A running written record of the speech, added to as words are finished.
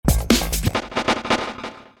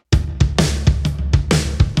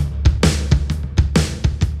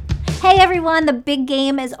everyone, the big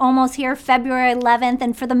game is almost here, February 11th,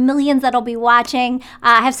 and for the millions that'll be watching,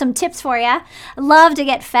 I have some tips for you. I love to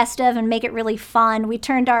get festive and make it really fun. We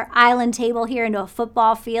turned our island table here into a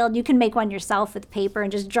football field. You can make one yourself with paper and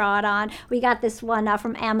just draw it on. We got this one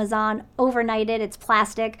from Amazon, overnighted. It's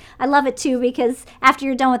plastic. I love it too because after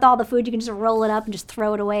you're done with all the food, you can just roll it up and just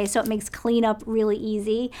throw it away, so it makes cleanup really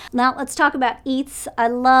easy. Now let's talk about eats. I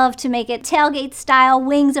love to make it tailgate style.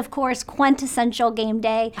 Wings, of course, quintessential game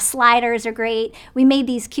day. Sliders are great. We made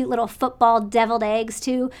these cute little football deviled eggs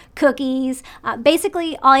too. Cookies.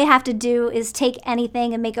 Basically, all you have to do is take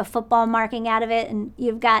anything and make a football marking out of it, and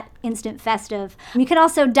you've got instant festive. You can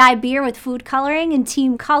also dye beer with food coloring and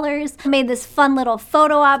team colors. I made this fun little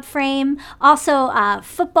photo op frame. Also,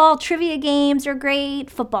 football trivia games are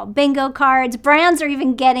great. Football bingo cards. Brands are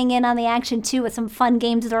even getting in on the action too with some fun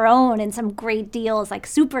games of their own and some great deals like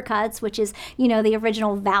Supercuts, which is, the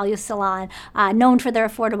original value salon, known for their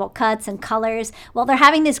affordable cuts and colors. Well, they're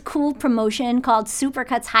having this cool promotion called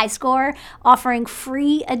Supercuts High Score, offering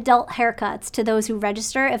free adult haircuts to those who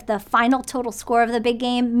register if the final total score of the big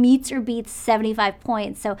game meets or beats 75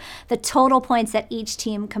 points. So the total points that each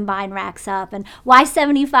team combined racks up. And why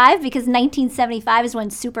 75? Because 1975 is when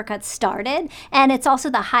Supercuts started, and it's also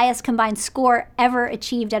the highest combined score ever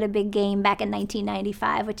achieved at a big game back in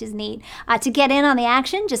 1995, which is neat. To get in on the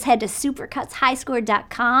action, just head to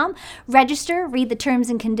supercutshighscore.com, register, read the terms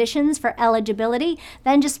and conditions for eligibility,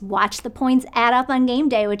 then just watch the points add up on game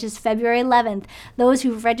day, which is February 11th. Those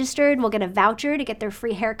who've registered will get a voucher to get their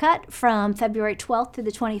free haircut from February 12th through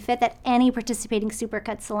the 25th at any participating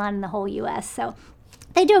Supercuts salon in the whole U.S. So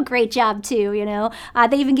they do a great job too,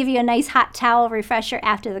 They even give you a nice hot towel refresher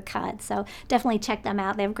after the cut, so definitely check them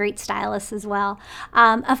out. They have great stylists as well.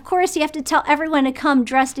 Of course, you have to tell everyone to come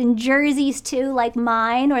dressed in jerseys too, like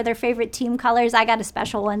mine, or their favorite team colors. I got a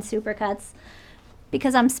special one, Supercuts,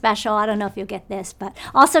 because I'm special. I don't know if you'll get this, but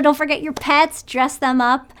also don't forget your pets, dress them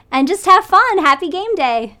up, and just have fun. Happy game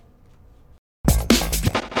day.